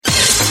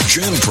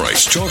Jan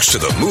Price talks to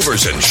the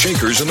movers and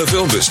shakers in the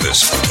film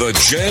business. The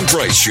Jan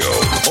Price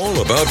Show,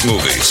 all about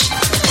movies.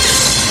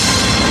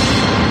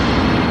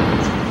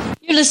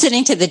 You're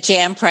listening to the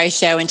Jan Price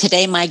Show, and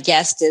today my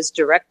guest is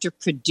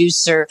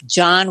director-producer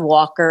John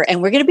Walker,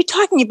 and we're going to be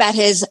talking about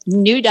his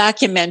new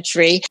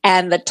documentary,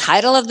 and the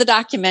title of the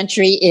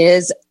documentary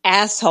is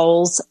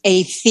Assholes,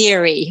 a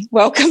Theory.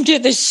 Welcome to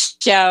the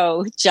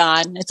show,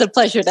 John. It's a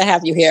pleasure to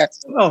have you here.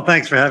 Oh,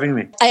 thanks for having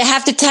me. I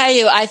have to tell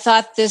you, I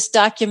thought this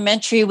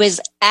documentary was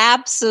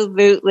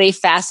absolutely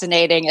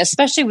fascinating,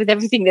 especially with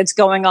everything that's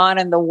going on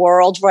in the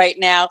world right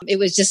now.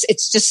 It's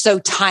just so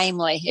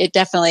timely. It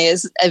definitely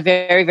is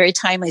very, very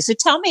timely. So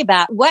tell me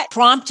about what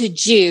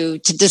prompted you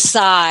to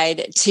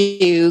decide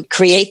to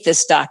create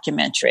this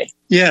documentary.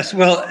 Yes.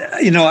 Well,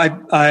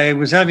 I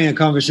was having a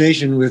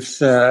conversation with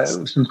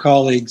some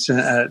colleagues,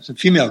 some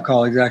female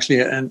colleagues actually,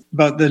 and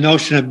about the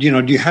notion of, do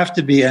you have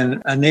to be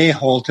an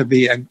a-hole to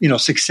be,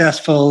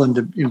 successful and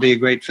to be a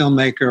great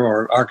filmmaker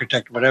or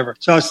architect or whatever.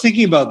 So I was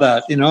thinking about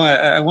that.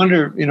 I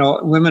wonder,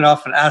 women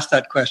often ask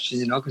that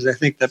question, because I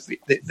think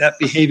that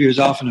behavior is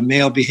often a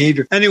male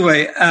behavior.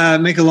 Anyway,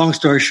 make a long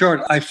story short,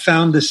 I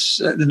found this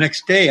the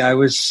next day. I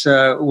was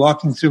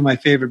walking through my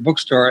favorite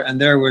bookstore, and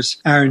there was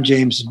Aaron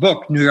James'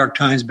 book, New York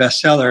Times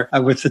bestseller,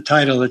 with the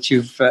title that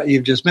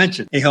you've just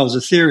mentioned, A-Hole's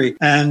a Theory.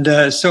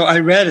 And so I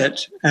read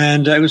it,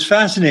 and it was a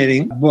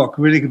fascinating book,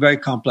 really very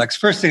complex.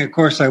 First thing, of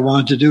course, I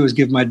wanted to do was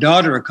give my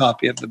daughter a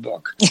copy of the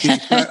book.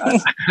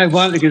 I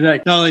wanted, because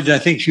not only did I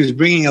think she was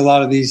bringing a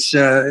lot of these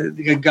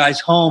guys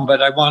home,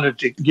 but I wanted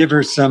to give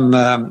her some,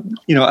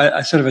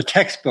 a sort of a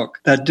textbook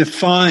that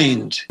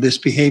defined this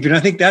behavior. And I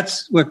think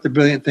that's what the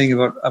brilliant thing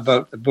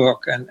about the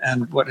book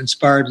and what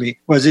inspired me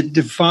was it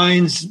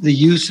defines the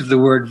use of the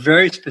word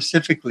very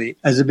specifically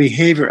as a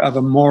behavior of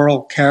a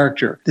moral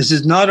character. This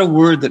is not a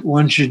word that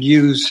one should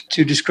use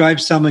to describe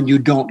someone you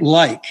don't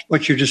like.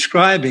 What you're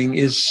describing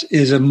is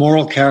a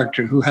moral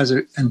character who has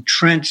an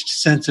entrenched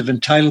sense of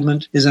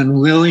entitlement, is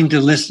unwilling to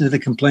listen to the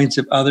complaints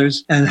of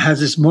others, and has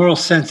this moral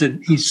sense that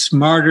he's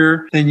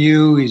smarter than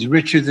you, he's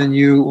richer than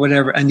you,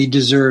 whatever, and he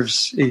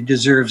deserves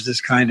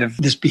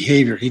this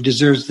behavior. He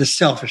deserves the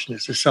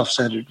selfishness, the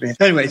self-centered behavior.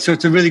 Anyway, so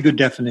it's a really good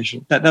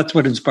definition. That's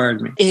what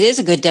inspired me. It is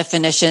a good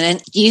definition.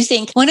 And do you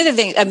think one of the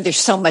things, there's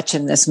so much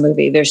in this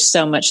movie. There's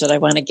so much that I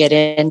want to get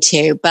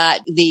into,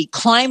 but the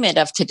climate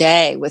of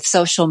today with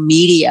social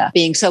media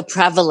being so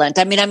prevalent.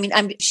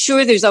 I'm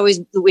sure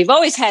we've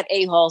always had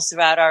a-holes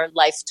throughout our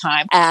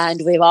lifetime,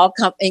 and we've all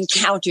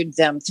encountered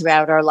them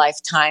throughout our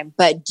lifetime.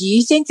 But do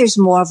you think there's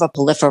more of a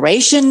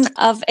proliferation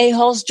of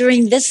a-holes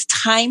during this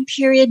time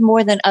period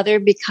more than other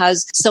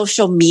because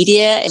social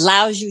media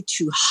allows you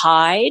to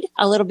hide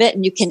a little bit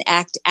and you can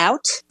act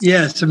out?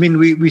 Yes.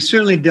 We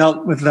certainly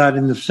dealt with that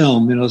in the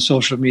film,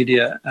 social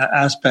media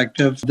aspect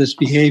of this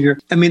behavior.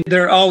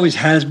 There always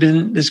has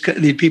been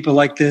the people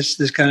like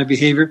this kind of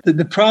behavior.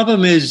 The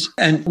problem is,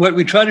 and what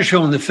we try to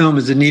show in the film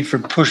is the need for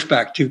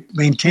pushback to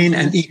maintain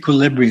an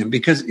equilibrium.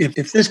 Because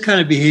if this kind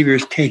of behavior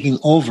is taking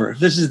over, if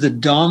this is the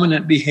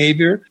dominant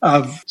behavior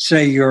of,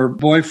 say, your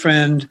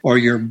boyfriend or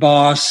your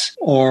boss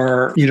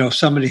or,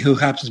 somebody who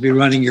happens to be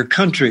running your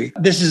country,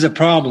 this is a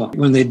problem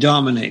when they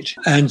dominate.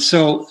 And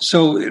so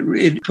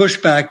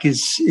pushback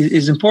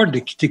is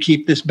important to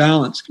keep this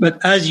balance.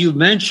 But as you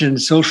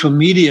mentioned, social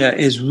media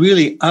is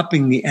really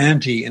upping the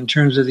ante in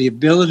terms of the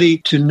ability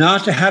to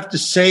not to have to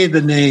say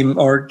the name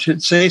or to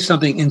say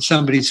something in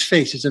somebody's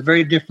face. It's a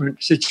very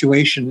different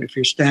situation if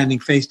you're standing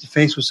face to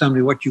face with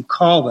somebody, what you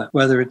call them,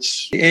 whether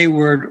it's the A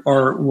word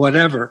or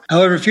whatever.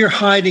 However, if you're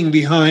hiding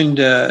behind,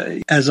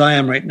 as I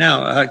am right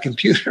now, a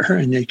computer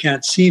and they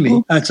can't see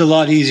me, it's a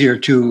lot easier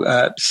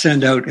to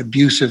send out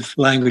abusive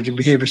language and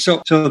behavior.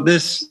 So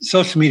this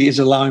social media is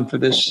allowing for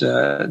this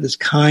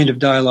kind of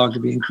dialogue to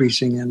be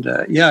increasing. And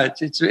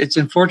it's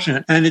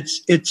unfortunate. And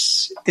it's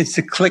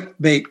a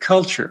clickbait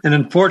culture. And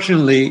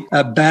unfortunately,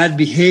 bad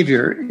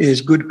behavior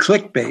is good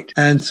clickbait.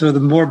 And so the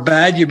more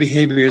bad your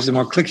behavior is, the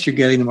more clicks you're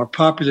getting, the more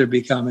popular you're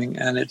becoming.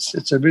 And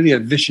it's really a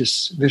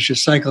vicious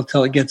cycle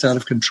till it gets out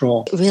of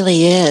control. It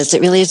really is.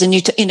 It really is. And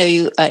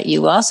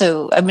you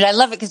also, I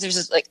love it because there's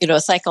this, a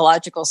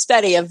psychological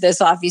study of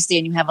this, obviously,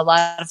 and you have a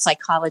lot of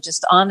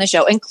psychologists on the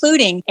show,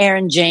 including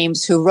Aaron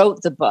James, who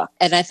wrote the book.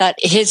 And I thought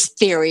his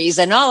theories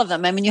and all of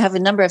them, you have a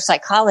number of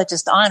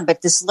psychologists on,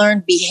 but this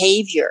learned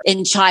behavior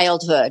in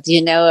childhood,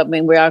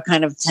 we all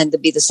kind of tend to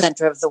be the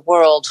center of the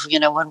world,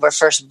 when we're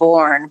first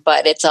born,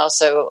 but it's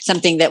also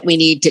something that we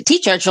need to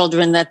teach our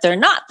children that they're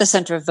not the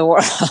center of the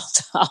world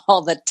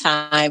all the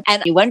time.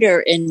 And you wonder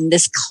in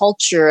this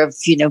culture of,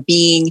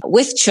 being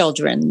with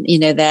children,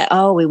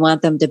 that, we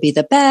want them to be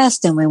the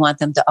best and we want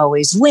them to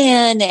always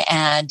win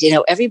and,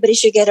 everybody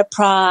should get a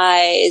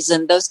prize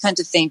and those kinds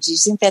of things. Do you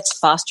think that's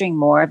fostering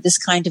more of this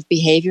kind of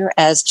behavior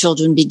as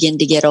children begin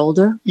to get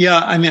older? Yeah.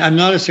 I'm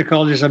not a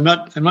psychologist. I'm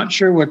not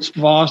sure what's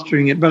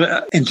fostering it,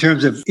 but in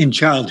terms of in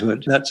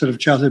childhood, that sort of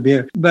childhood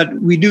behavior. But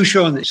we do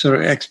show in the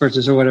sort of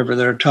experts or whatever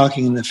that are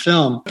talking in the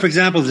film. For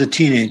example, as a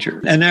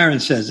teenager, and Aaron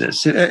says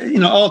this,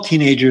 all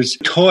teenagers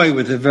toy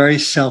with a very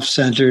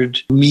self-centered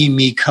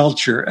me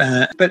culture.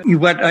 But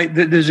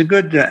there's a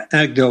good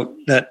anecdote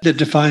that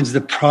defines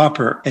the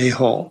proper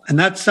a-hole. And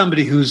that's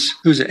somebody who's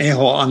an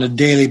a-hole on a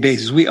daily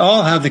basis. We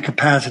all have the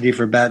capacity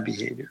for bad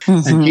behavior.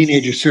 Mm-hmm. And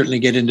teenagers certainly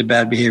get into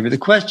bad behavior. The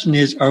question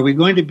is, are we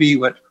going to be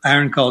what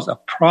Aaron calls a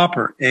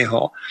proper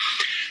a-hole?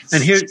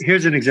 And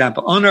here's an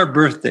example. On our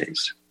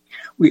birthdays,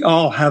 we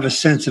all have a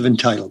sense of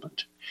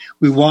entitlement.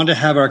 We want to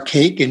have our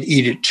cake and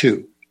eat it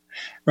too,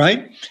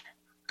 right?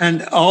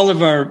 And all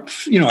of our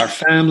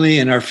family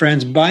and our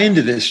friends buy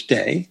into this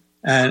day,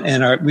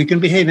 and we can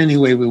behave any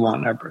way we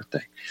want on our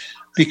birthday,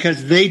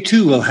 because they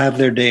too will have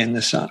their day in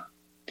the sun.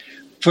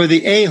 For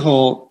the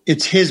a-hole,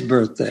 it's his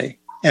birthday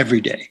every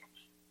day.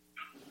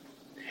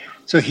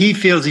 So he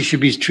feels he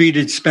should be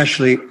treated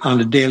specially on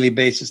a daily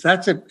basis.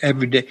 That's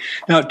every day.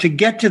 Now, to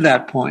get to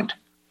that point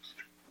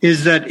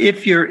is that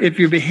if you're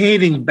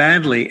behaving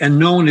badly and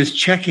no one is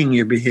checking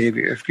your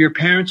behavior, if your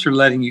parents are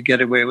letting you get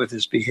away with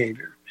this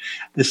behavior,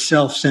 this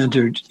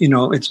self-centered,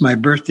 it's my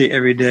birthday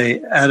every day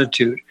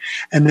attitude,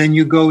 and then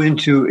you go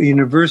into a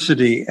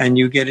university and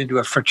you get into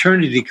a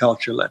fraternity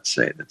culture, let's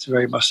say, that's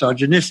very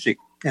misogynistic,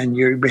 and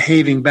you're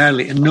behaving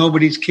badly and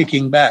nobody's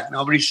kicking back.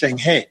 Nobody's saying,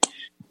 hey,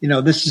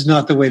 this is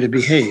not the way to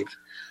behave.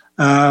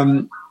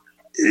 Then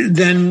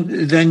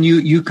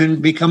you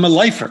can become a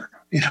lifer,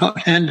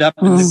 end up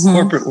in the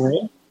corporate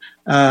world,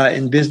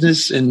 in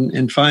business,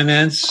 in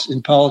finance,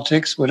 in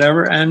politics,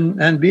 whatever,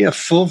 and be a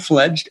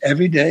full-fledged,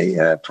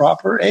 everyday,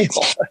 proper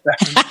a-hole.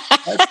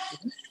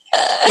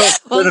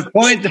 So the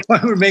point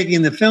we're making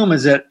in the film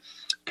is that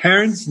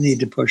parents need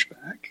to push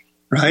back,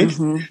 right?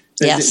 Mm-hmm.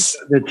 Yes,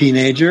 the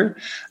teenager.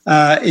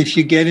 If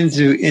you get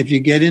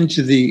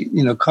into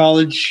the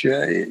college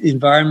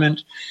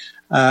environment,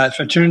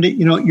 fraternity,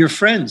 your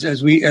friends,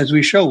 as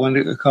we show when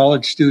a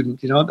college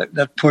student,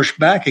 that push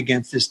back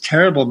against this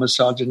terrible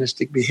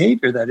misogynistic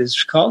behavior that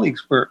his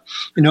colleagues were,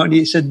 and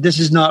he said, this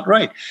is not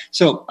right.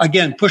 So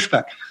again,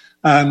 pushback.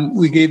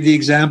 We gave the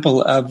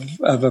example of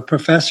a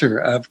professor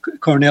of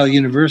Cornell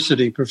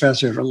University,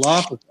 a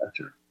law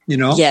professor,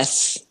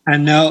 Yes.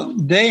 And now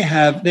they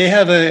have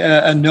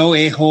a no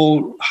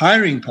a-hole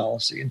hiring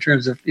policy in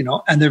terms of,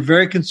 and they're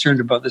very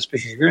concerned about this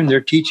behavior, and they're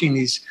teaching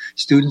these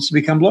students to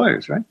become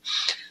lawyers, right?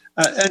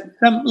 And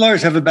some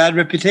lawyers have a bad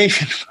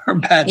reputation for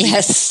bad behavior.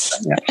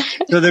 Yes. Yeah.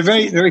 So they're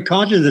very, very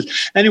conscious of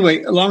this.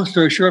 Anyway, long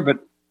story short, but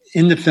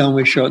in the film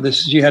we showed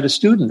this, you had a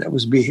student that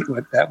was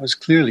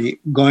clearly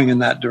going in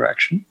that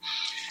direction.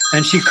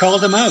 And she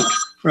called him out,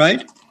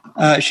 right?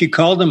 She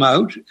called him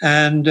out,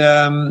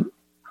 and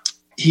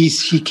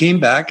he came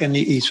back and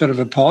he sort of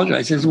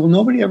apologized. He says, well,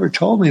 nobody ever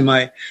told me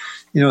that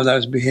I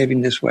was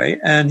behaving this way.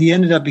 And he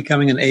ended up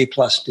becoming an A+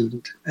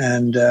 student,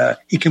 and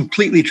he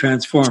completely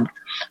transformed.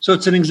 So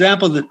it's an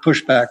example that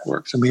pushback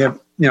works. And we have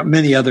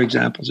many other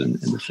examples in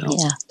the film.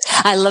 Yeah.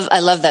 I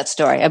love that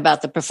story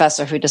about the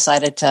professor who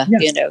decided to,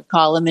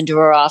 call him into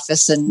her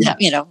office and, have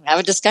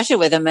a discussion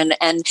with him,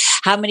 and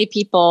how many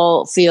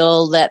people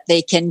feel that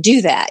they can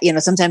do that.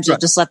 Sometimes you'll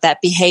just let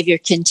that behavior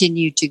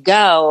continue to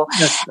go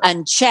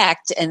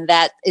unchecked. And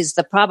that is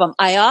the problem.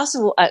 I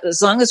also,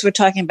 as long as we're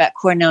talking about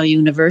Cornell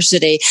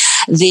University,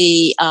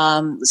 the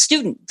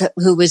student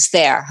who was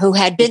there, who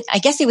had been, I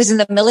guess he was in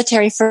the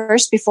military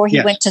first before he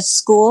went to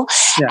school,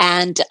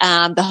 and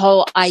the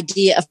whole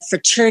idea of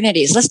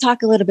fraternities. Let's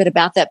talk a little bit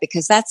about that,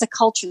 because that's a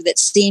culture that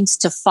seems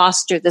to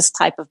foster this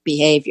type of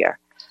behavior.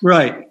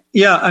 Right.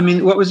 Yeah. I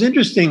mean, what was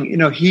interesting,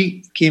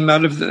 he came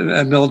out of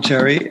the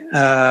military,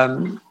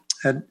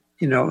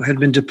 had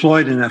been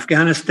deployed in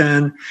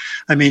Afghanistan.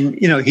 I mean,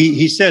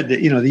 he said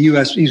that, the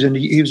U.S.,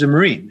 he was a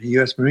Marine, a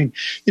U.S. Marine,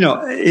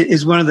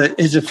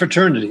 is a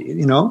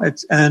fraternity,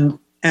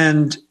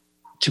 and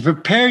to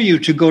prepare you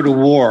to go to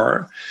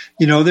war,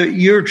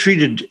 you're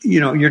treated,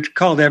 you're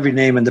called every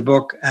name in the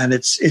book, and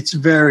it's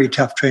very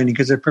tough training,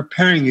 because they're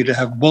preparing you to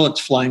have bullets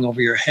flying over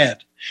your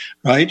head,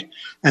 right?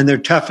 And they're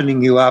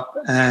toughening you up,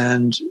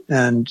 and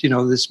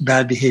this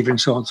bad behavior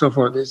and so on and so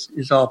forth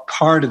is all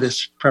part of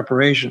this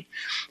preparation.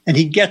 And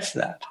he gets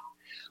that.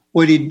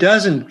 What he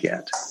doesn't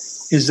get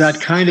is that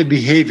kind of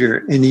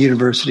behavior in the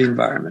university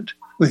environment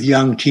with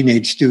young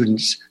teenage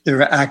students.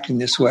 They're acting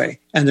this way,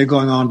 and they're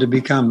going on to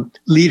become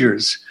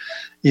leaders,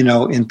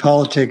 in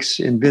politics,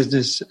 in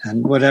business,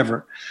 and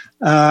whatever.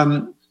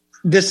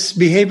 This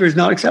behavior is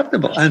not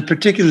acceptable, and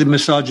particularly the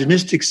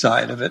misogynistic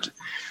side of it,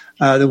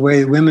 the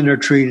way women are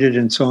treated,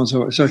 and so on and so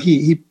forth. So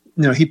he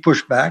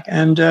pushed back,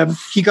 and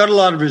he got a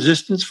lot of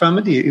resistance from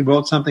it. He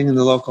wrote something in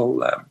the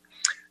local,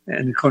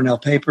 in the Cornell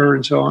paper,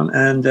 and so on,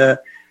 and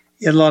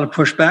he had a lot of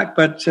pushback,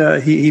 but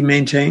he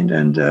maintained,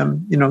 and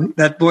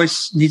that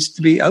voice needs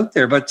to be out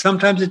there. But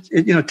sometimes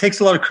it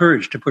takes a lot of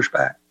courage to push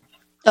back.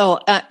 Oh,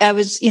 I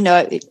was,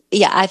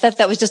 I thought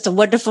that was just a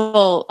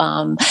wonderful,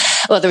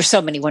 there were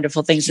so many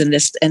wonderful things in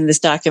this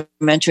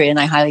documentary, and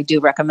I highly do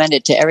recommend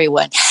it to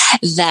everyone.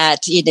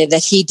 that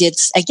he did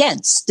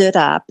again stood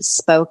up,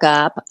 spoke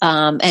up,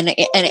 and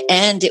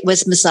it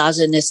was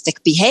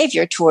misogynistic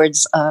behavior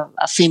towards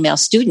a female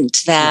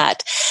student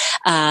that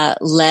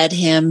led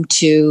him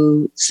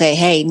to say,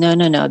 "Hey,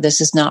 no,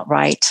 this is not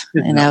right.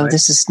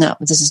 This is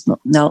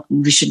no,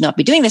 we should not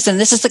be doing this." And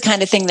this is the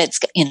kind of thing that's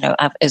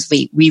as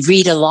we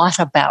read a lot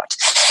about.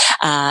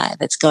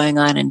 That's going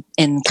on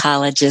in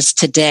colleges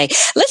today.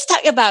 Let's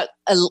talk about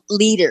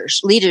leaders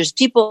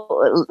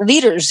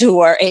who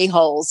are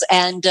a-holes.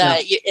 And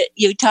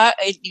you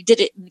did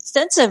an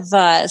extensive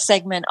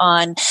segment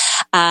on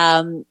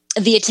the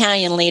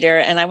Italian leader,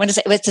 and I want to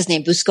say, what's his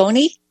name?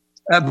 Berlusconi?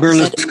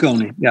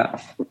 Berlusconi, yeah.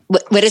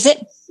 What is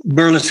it?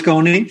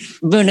 Berlusconi,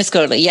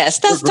 yes.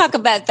 Let's talk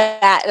about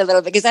that a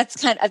little bit, because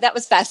that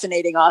was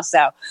fascinating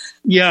also.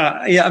 Yeah.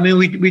 I mean,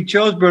 we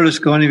chose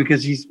Berlusconi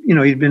because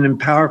he'd been in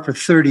power for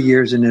 30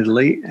 years in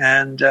Italy,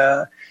 and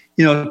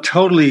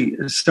totally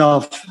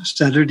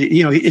self-centered.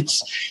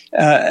 It's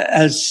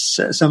as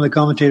some of the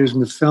commentators in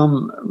the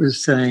film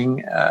was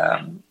saying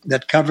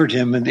that covered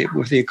him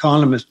with The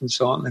Economist and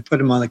so on. They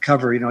put him on the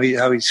cover.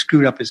 How he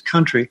screwed up his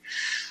country.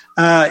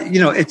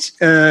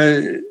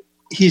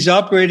 He's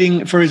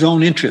operating for his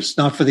own interests,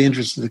 not for the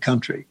interests of the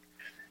country.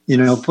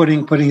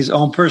 Putting his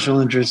own personal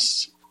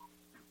interests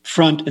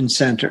front and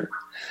center.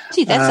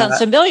 Gee, that sounds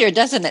familiar,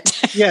 doesn't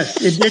it?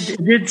 Yes, it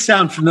did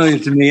sound familiar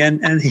to me,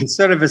 and he's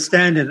sort of a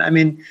stand-in. I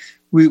mean,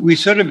 we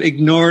sort of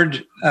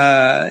ignored,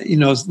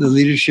 the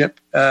leadership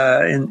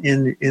in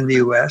the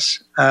U.S.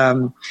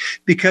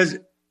 Because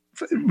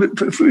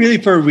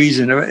for a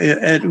reason.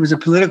 It was a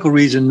political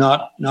reason,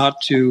 not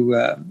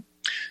to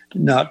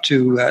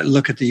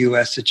look at the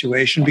U.S.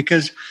 situation,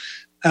 because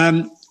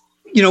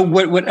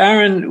what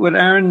Aaron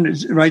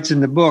writes in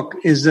the book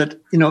is that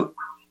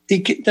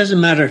it doesn't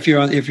matter if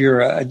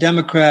you're a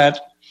Democrat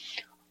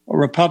or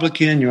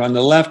Republican, you're on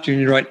the left or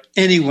you're right.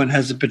 Anyone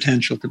has the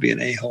potential to be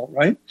an a-hole,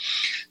 right?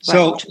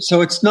 So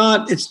it's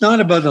not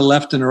about a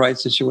left and a right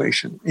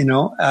situation,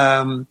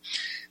 And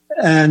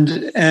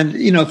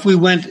if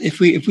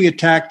we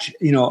attacked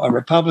a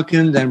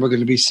Republican, then we're going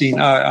to be seen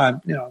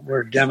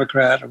we're a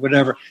Democrat or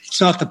whatever.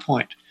 It's not the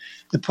point.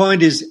 The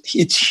point is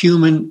it's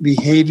human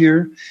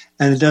behavior,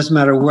 and it doesn't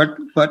matter what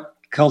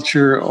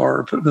culture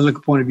or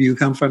political point of view you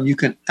come from. You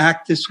can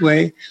act this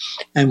way,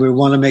 and we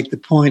want to make the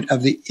point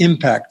of the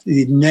impact,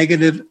 the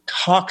negative,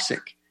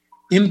 toxic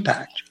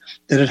impact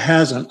that it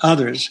has on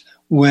others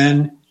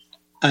when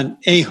an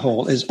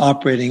a-hole is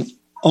operating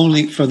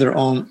only for their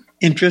own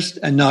interest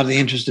and not the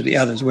interest of the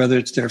others, whether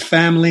it's their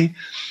family,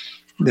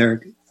 their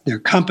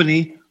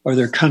company, or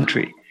their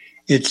country.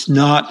 It's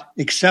not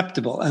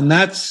acceptable. And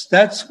that's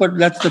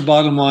the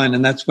bottom line.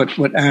 And that's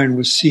what Aaron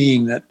was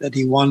seeing, that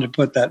he wanted to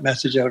put that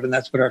message out. And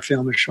that's what our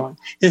film is showing.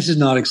 This is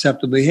not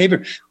acceptable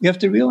behavior. We have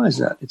to realize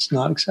that it's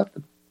not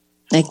acceptable.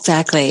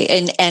 Exactly.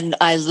 And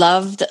I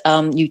loved,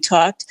 you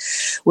talked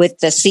with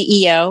the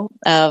CEO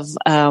of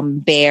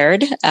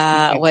Baird,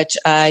 which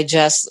I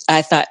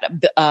thought,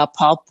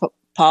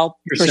 Paul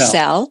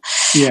Purcell,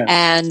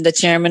 and the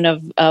chairman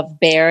of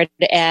Baird,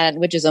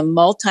 which is a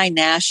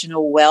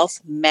multinational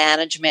wealth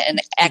management and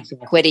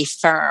equity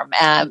firm.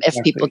 If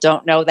people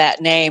don't know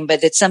that name,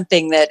 but it's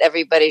something that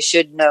everybody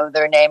should know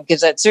their name,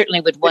 because I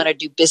certainly would want to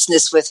do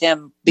business with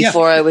him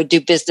before I would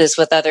do business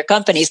with other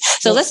companies.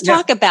 So let's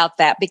talk about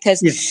that, because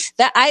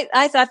that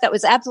I thought that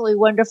was absolutely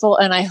wonderful,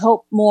 and I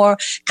hope more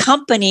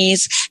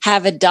companies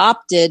have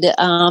adopted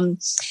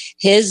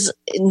his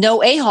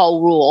no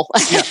a-hole rule.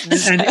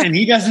 and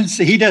he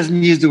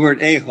doesn't use the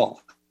word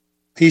a-hole.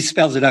 He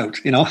spells it out,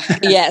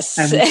 Yes.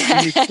 And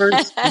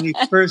when he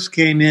first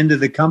came into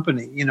the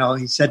company,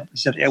 he said,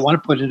 I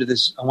want to put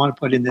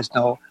in this.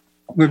 No,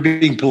 we're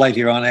being polite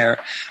here on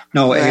air.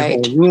 No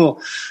a-hole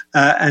rule.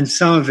 And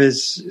some of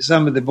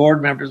the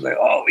board members like,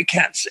 oh, we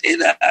can't say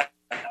that.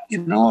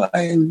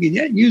 We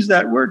can't use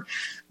that word.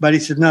 But he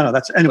said, no,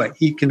 anyway,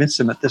 he convinced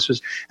them that this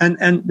was,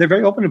 and they're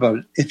very open about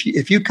it.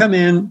 If you come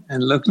in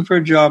and looking for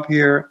a job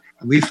here,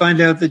 and we find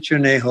out that you're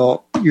an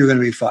a-hole, you're going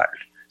to be fired.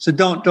 So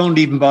don't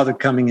even bother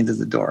coming into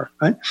the door,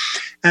 right?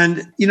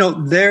 And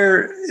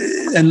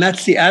and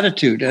that's the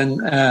attitude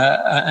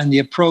and the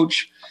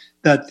approach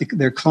that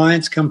their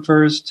clients come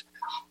first.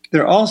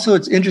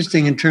 It's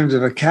interesting in terms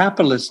of a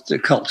capitalist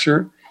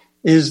culture,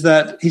 is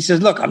that he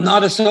says, look, I'm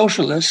not a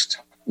socialist,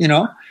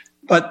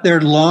 but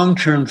they're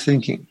long-term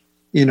thinking,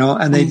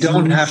 and they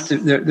don't have to.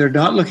 They're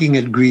not looking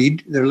at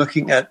greed. They're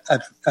looking at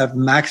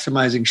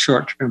maximizing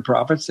short-term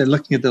profits. They're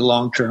looking at the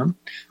long term.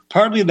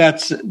 Partly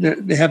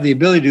they have the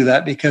ability to do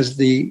that because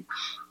the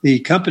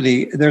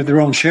company, they're their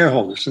own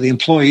shareholders. So the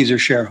employees are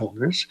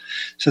shareholders.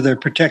 So they're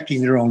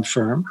protecting their own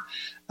firm.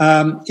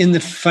 In the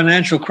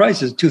financial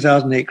crisis,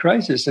 2008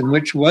 crisis, in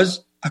which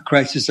was a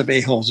crisis of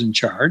a-holes in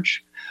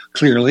charge,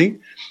 clearly,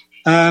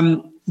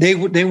 they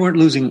weren't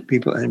losing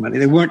people any money.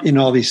 They weren't in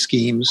all these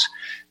schemes.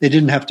 They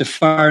didn't have to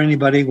fire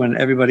anybody when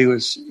everybody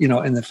was,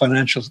 in the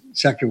financial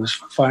sector was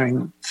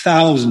firing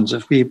thousands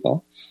of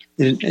people.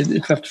 They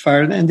didn't have to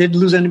fire them, and they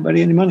didn't lose any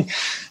money.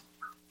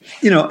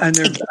 And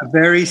they're a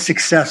very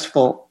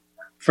successful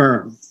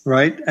firm,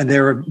 right? And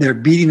they're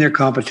beating their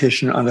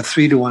competition on a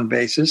 3-to-1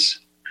 basis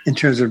in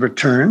terms of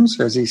returns,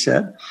 as he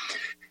said.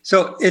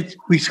 So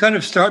we kind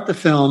of start the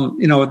film,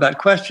 with that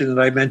question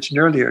that I mentioned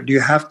earlier. Do you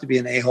have to be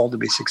an a-hole to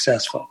be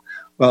successful?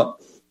 Well,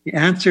 the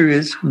answer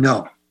is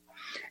no.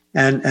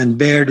 And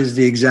Baird is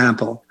the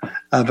example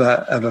of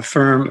a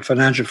firm, a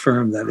financial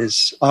firm that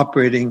is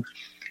operating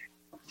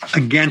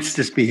against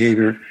this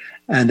behavior,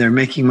 and they're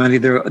making money.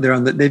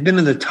 They've been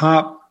in the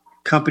top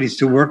companies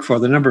to work for,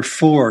 the number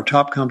 4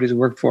 top companies to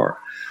work for,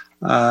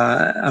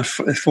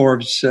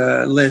 Forbes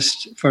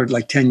list for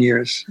like 10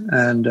 years.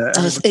 And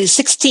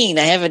 16.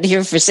 I have it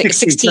here for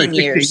 16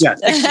 years. 16,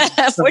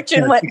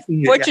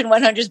 Fortune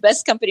 100's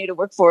best company to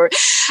work for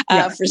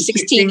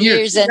 16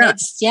 years. And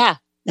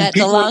that's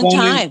a long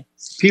time.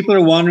 People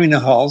are wandering the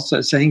halls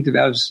saying to me,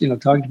 I was,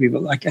 talking to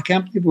people, I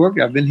can't believe I work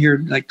there. I've been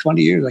here like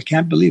 20 years. I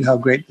can't believe how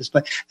great this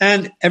place.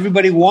 And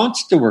everybody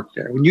wants to work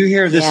there. When you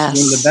hear this is one of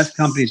the best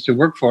companies to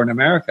work for in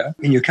America,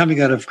 and you're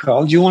coming out of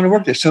college, you want to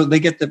work there. So they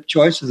get the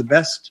choice of the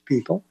best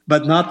people,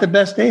 but not the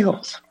best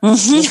a-holes.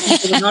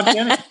 They're not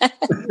getting it.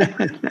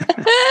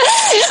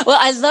 Well,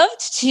 I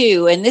loved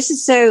too, and this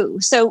is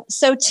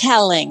so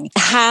telling,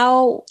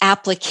 how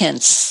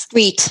applicants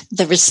treat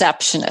the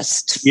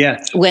receptionist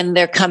when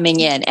they're coming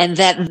in. And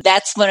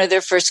that's one of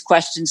their first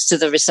questions to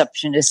the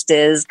receptionist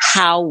is,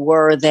 how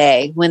were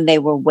they when they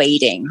were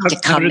waiting to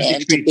come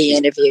in to be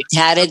interviewed?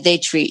 How did they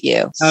treat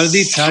you? How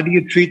do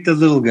you treat the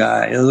little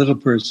guy, the little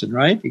person,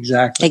 right?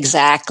 Exactly.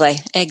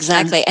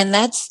 And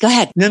that's, go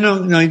ahead.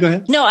 No, go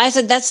ahead. No, I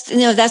said that's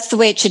the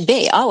way it should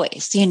be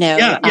always, So you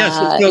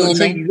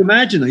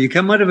imagine though, you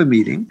come out of a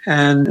meeting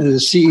and the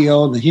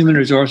CEO and the human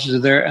resources are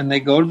there, and they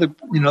go to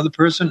the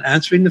person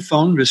answering the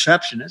phone,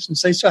 receptionist, and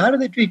say, so how do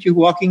they treat you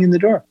walking in the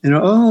door?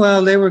 Oh,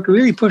 well, they were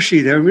really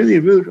pushy. They're really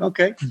rude.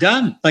 Okay,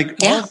 done. All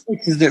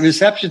places the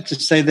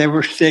receptionists say they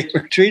were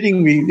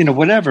treating me,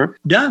 whatever,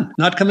 done.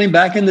 Not coming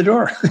back in the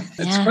door.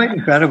 It's quite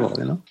incredible,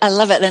 I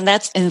love it. And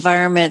that's an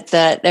environment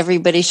that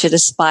everybody should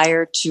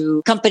aspire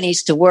to,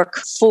 companies to work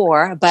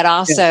for, but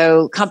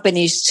also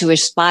companies to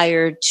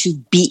aspire to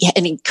be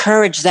and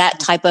encourage that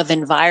type of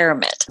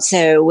environment.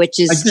 So, which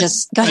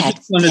is go ahead. I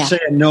just want to say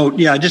a note.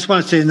 Yeah, I just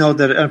want to say a note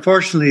that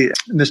unfortunately,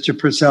 Mr.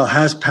 Purcell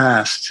has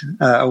passed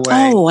away.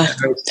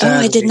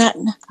 I did not.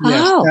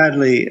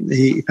 Sadly,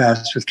 he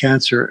passed with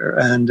cancer,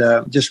 and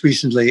just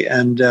recently.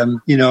 And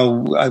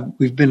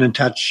we've been in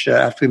touch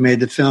after we made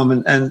the film,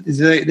 and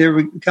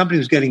the company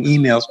was getting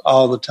emails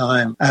all the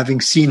time,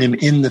 having seen him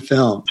in the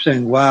film,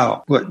 saying,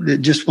 "Wow!"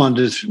 Just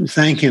wanted to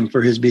thank him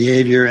for his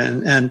behavior,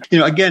 and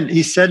again,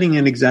 he's setting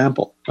an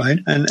example. Right.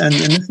 And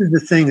this is the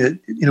thing that,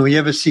 when you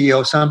have a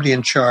CEO, somebody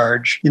in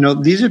charge,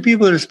 these are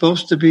people that are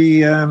supposed to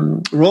be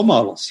role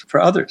models for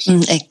others.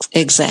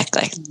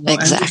 Exactly.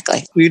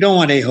 We don't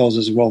want a-holes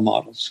as role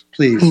models,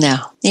 please. No.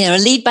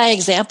 Lead by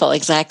example.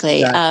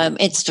 Exactly.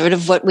 It's sort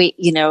of what we,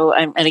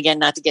 and again,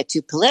 not to get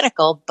too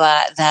political,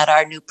 but that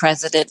our new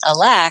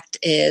president-elect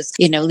is,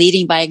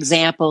 leading by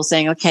example,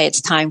 saying, okay,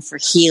 it's time for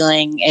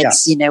healing.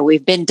 It's,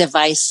 we've been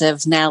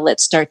divisive. Now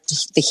let's start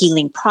the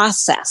healing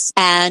process.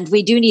 And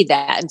we do need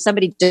that. And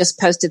somebody just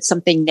posted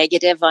something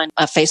negative on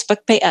a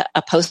Facebook page,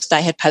 a post I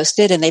had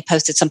posted, and they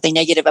posted something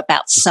negative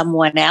about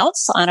someone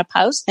else on a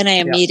post. And I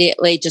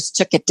immediately just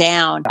took it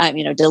down,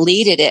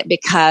 deleted it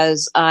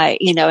because I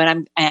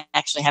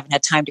actually haven't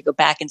had time to go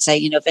back and say,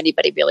 if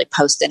anybody really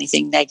posts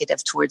anything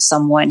negative towards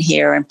someone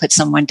here and put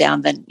someone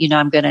down, then,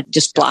 I'm going to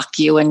just block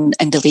you and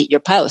delete your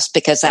post,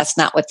 because that's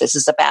not what this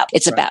is about.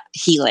 It's about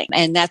healing.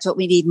 And that's what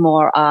we need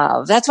more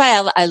of. That's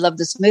why I love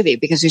this movie,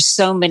 because there's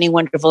so many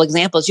wonderful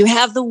examples. You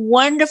have the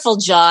wonderful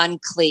John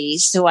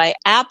Cleese, who I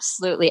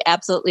absolutely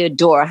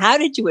adore. How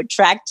did you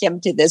attract him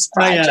to this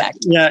project?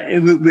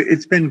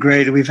 It's been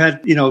great. We've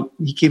had,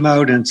 he came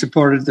out and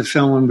supported the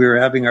film when we were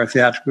having our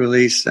theatrical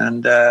release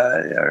and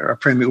our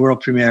world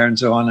premiere and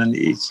so on. And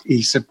he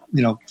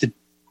did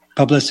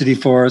publicity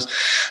for us.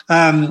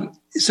 I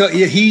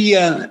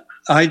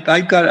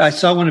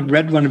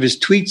read one of his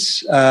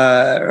tweets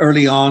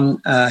early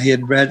on. He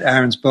had read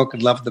Aaron's book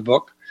and loved the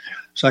book.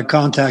 So I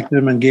contacted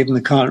him and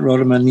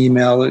wrote him an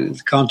email, the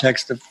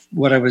context of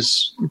what I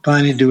was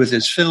planning to do with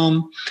his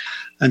film,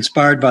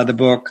 inspired by the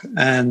book,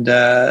 and,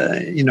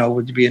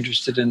 would you be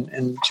interested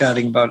in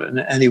chatting about it?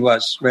 And he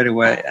was right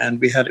away. And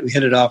we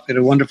hit it off. We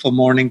had a wonderful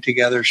morning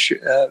together,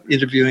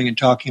 interviewing and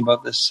talking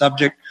about this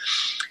subject.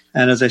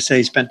 And as I say,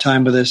 he spent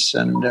time with us,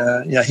 and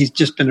he's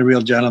just been a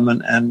real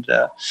gentleman. And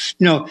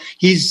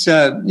he's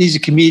a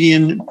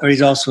comedian, but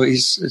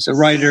he's a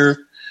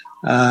writer.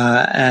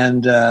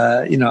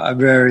 A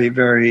very,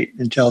 very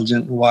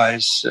intelligent and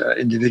wise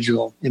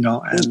individual,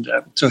 and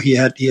so he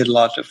had a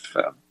lot of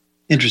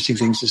interesting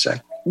things to say.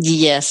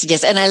 Yes.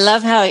 And I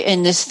love how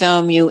in this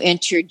film you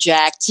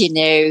interject,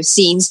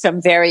 scenes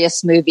from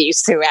various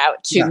movies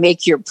throughout to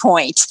make your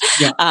point.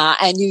 Yeah.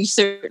 And you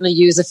certainly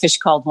use A Fish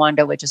Called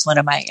Wanda, which is one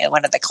of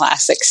the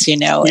classics,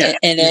 in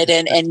it,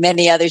 and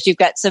many others. You've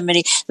got so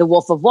many, The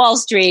Wolf of Wall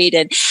Street.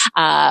 And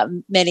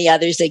many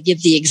others that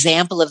give the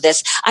example of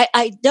this.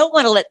 I don't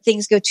want to let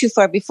things go too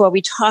far before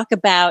we talk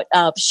about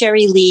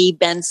Sherry Lee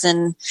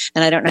Benson,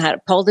 and I don't know how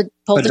to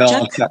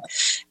Poldarchuk.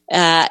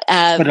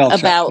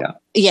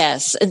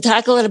 Yes, and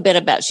talk a little bit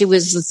about, she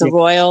was the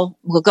royal,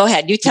 well, go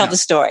ahead, you tell the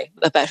story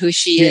about who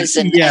she is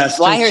and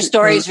why her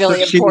story is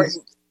really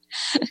important.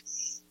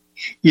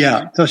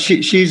 So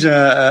she's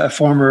a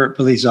former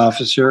police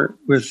officer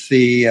with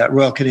the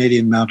Royal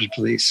Canadian Mounted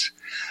Police,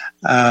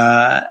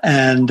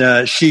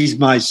 and she's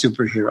my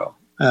superhero.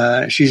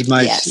 She's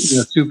my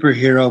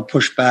superhero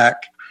pushback.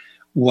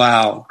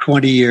 Wow,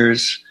 20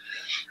 years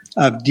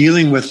of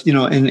dealing with,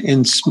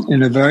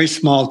 in a very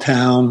small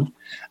town,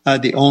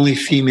 the only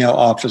female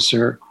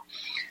officer.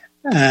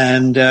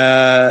 And,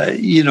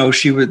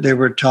 they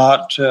were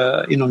taught,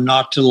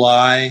 not to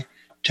lie,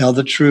 tell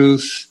the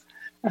truth,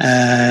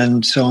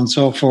 and so on and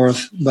so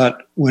forth.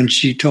 But when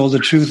she told the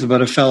truth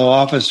about a fellow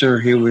officer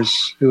who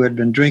had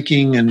been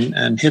drinking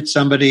and hit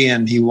somebody,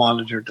 and he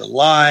wanted her to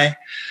lie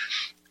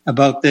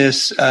about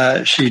this,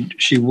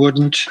 she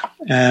wouldn't.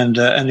 And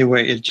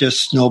anyway, it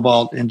just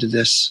snowballed into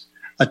this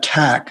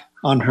attack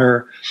on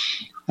her.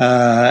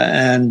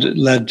 And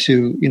led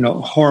to,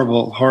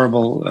 horrible.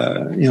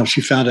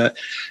 She found a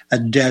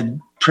dead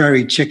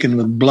prairie chicken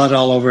with blood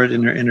all over it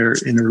in her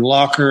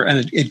locker,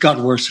 and it got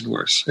worse and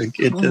worse.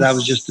 That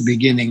was just the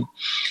beginning.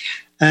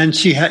 And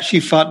she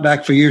fought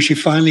back for years.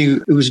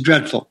 It was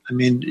dreadful. I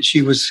mean,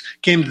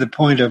 came to the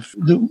point of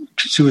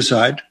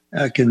suicide.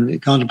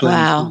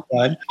 Contemplating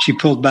suicide. She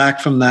pulled back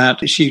from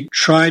that. She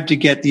tried to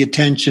get the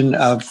attention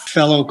of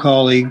fellow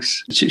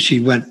colleagues.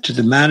 She went to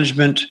the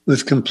management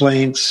with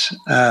complaints,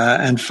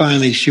 and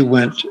finally she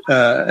went.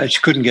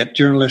 She couldn't get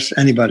journalists,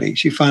 anybody.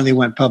 She finally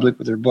went public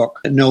with her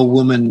book.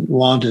 Women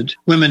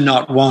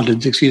Not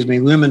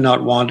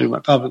Wanted.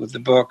 Went public with the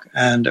book,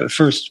 and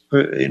first,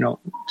 to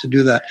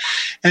do that.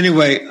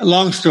 Anyway,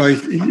 long story.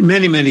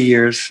 Many, many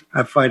years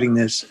of fighting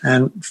this,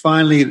 and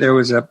finally there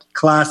was a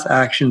class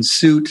action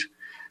suit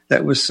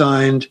that was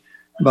signed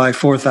by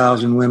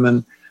 4,000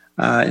 women,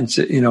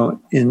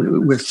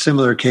 with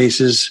similar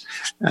cases.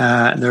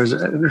 There's,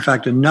 in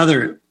fact,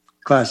 another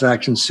class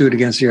action suit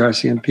against the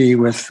RCMP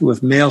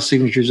with male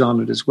signatures on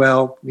it as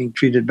well, being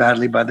treated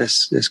badly by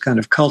this kind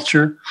of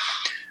culture.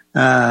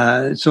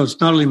 So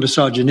it's not only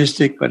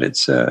misogynistic, but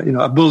it's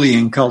a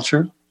bullying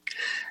culture.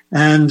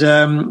 And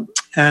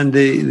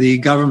the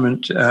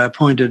government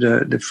appointed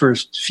the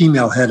first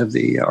female head of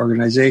the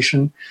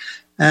organization.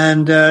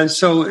 And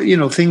so,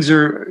 things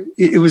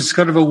it was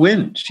kind of a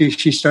win.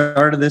 She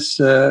started this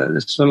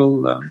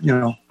little,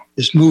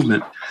 this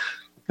movement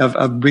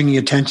of bringing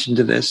attention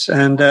to this.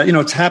 And,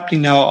 it's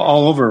happening now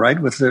all over, right,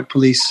 with the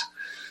police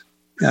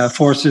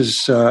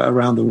forces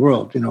around the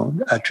world,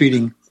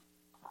 treating,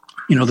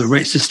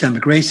 the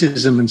systemic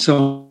racism and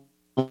so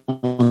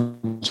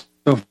on.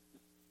 So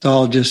it's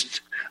all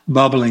just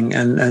bubbling.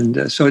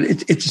 And so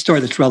it's a story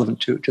that's relevant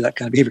to that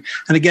kind of behavior.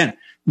 And again,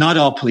 not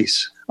all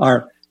police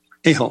are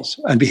a-holes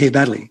and behave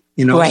badly.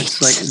 Right.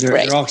 It's like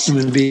they're all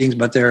human beings,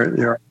 but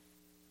they're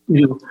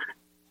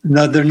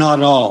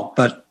not all.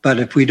 But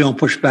if we don't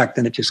push back,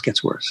 then it just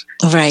gets worse.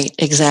 Right,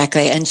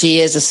 exactly. And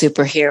she is a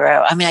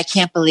superhero. I mean, I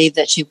can't believe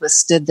that she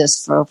withstood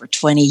this for over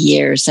 20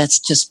 years. That's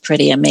just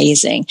pretty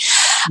amazing.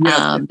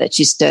 That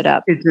she stood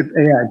up.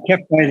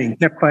 Kept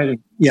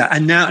fighting. Yeah,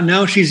 and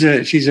now she's a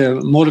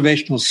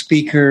motivational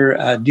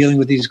speaker dealing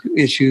with these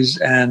issues,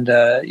 and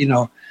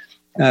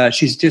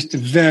she's just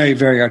very,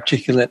 very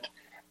articulate.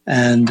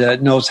 And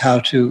knows how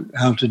to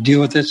deal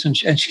with this, and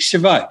she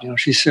survived.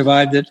 She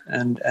survived it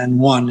and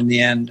won in the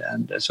end.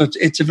 And so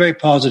it's a very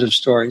positive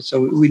story. So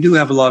we do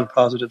have a lot of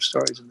positive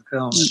stories in the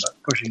film about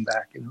pushing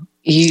back.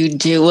 You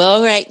do.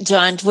 Well, all right,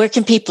 John. Where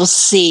can people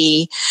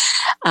see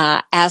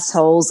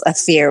Assholes: A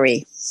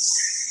Theory?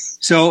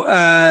 So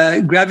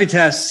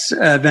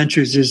Gravitas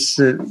Ventures is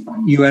the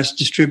U.S.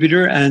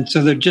 distributor, and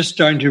so they're just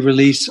starting to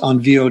release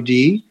on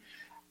VOD.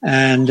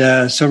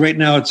 And so right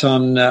now it's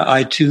on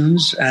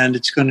iTunes, and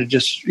it's going to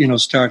just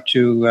start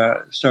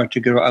to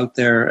go out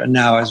there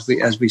now as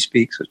we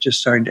speak. So it's just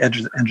starting to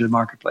enter the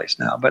marketplace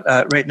now. But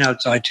right now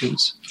it's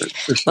iTunes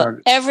for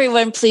starters. Well,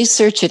 everyone, please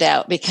search it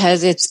out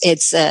because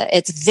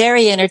it's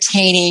very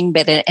entertaining,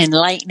 but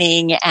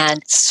enlightening,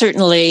 and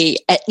certainly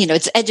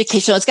it's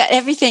educational. It's got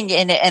everything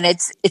in it, and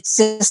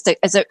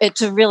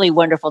it's a really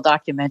wonderful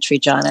documentary,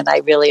 John. And I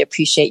really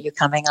appreciate you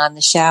coming on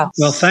the show.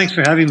 Well, thanks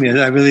for having me.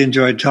 I really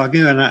enjoyed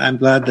talking, and I'm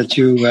glad that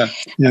you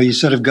you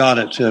sort of got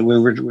it.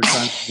 We're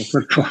trying to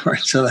put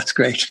forward, so that's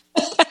great.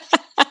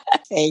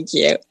 Thank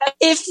you.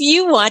 If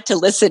you want to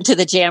listen to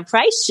The Jan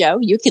Price Show,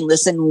 you can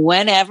listen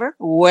whenever,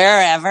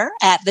 wherever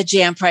at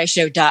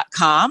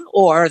thejanpriceshow.com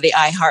or the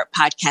iHeart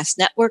Podcast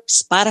Network,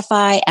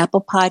 Spotify,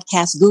 Apple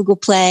Podcasts, Google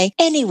Play,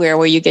 anywhere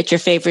where you get your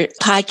favorite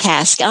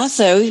podcast.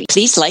 Also,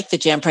 please like The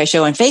Jan Price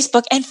Show on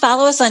Facebook and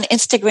follow us on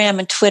Instagram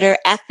and Twitter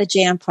at The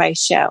Jan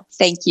Price Show.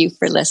 Thank you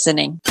for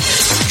listening.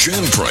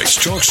 Jan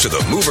Price talks to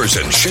the movers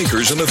and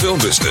shakers in the film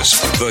business.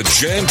 The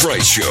Jan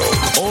Price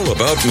Show, all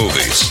about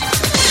movies.